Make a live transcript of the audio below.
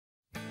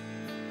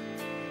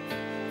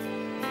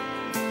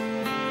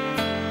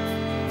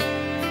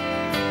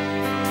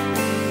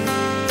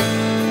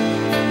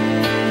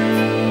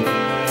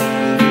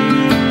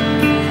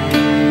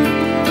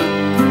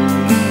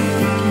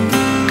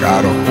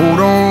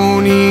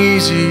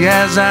easy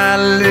as I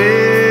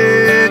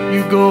let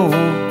you go.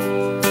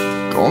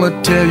 Gonna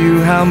tell you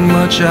how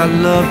much I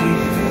love you,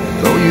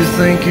 though you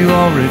think you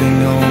already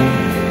know.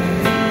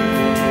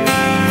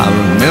 I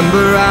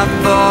remember I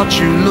thought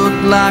you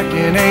looked like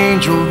an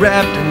angel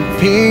wrapped in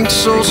pink,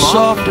 so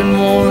soft and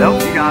warm.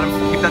 Nope, you got him.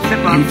 Keep that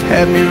tip up. You've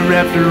had me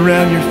wrapped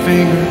around your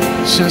finger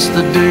since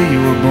the day you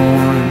were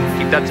born.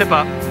 Keep that tip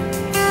up.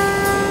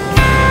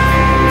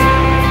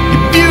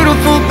 You're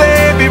beautiful,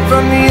 baby,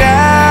 from the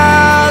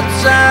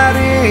outside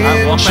in.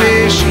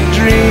 Chase your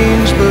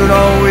dreams, but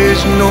always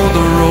know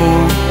the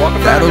road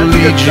that'll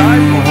lead you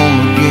home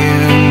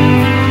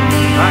again.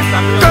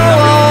 Go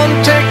on,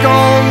 take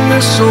on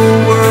this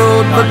old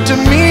world, but to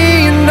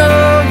me, you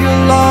know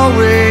you'll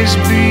always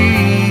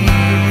be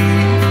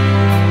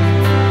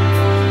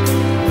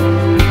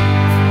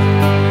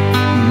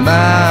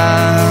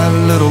my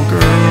little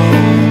girl.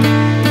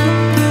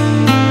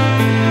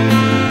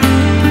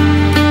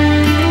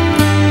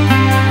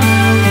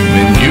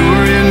 When you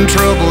were in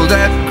trouble,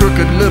 that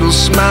crooked little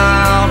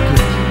smile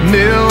could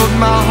melt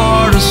my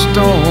heart of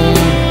stone.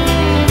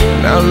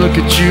 Now look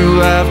at you,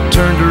 I've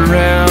turned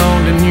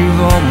around and you've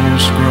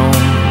almost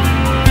grown.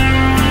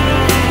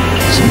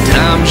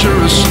 Sometimes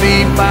you're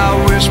asleep, I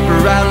whisper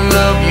I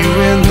love you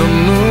in the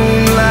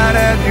moonlight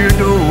at your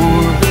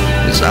door.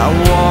 As I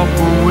walk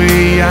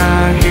away,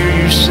 I hear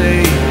you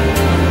say,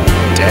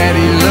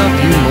 Daddy, love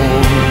you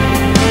more.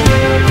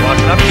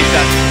 Watch it up, keep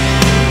that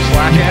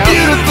slack out.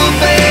 Beautiful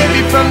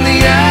baby from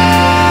the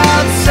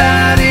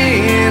outside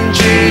in.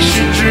 Chase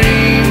your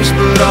dreams,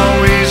 but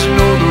always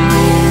know the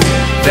road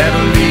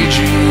that'll lead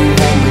you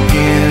home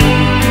again.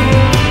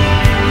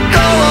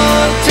 Go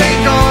on,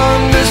 take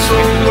on this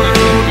old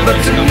world, but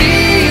to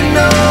me, you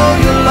know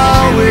you'll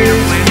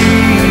always be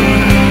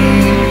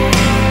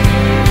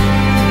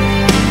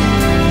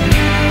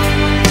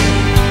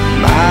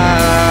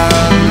my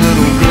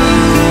little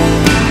girl.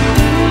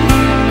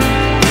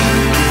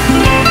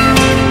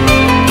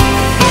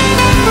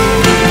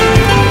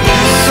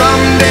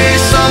 Someday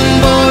some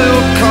boy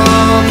will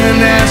come and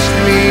ask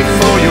me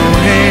for your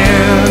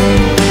hand,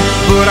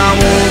 but I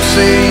won't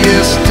say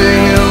yes to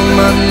him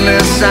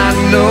unless I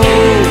know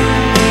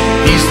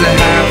he's the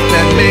half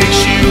that makes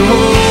you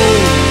whole.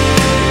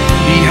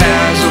 He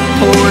has a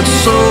poet's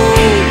soul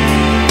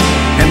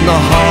and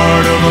the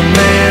heart of a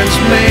man's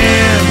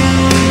man.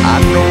 I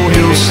know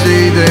he'll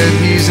say that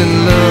he's in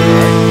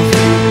love,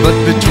 but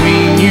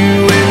between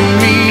you and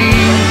me,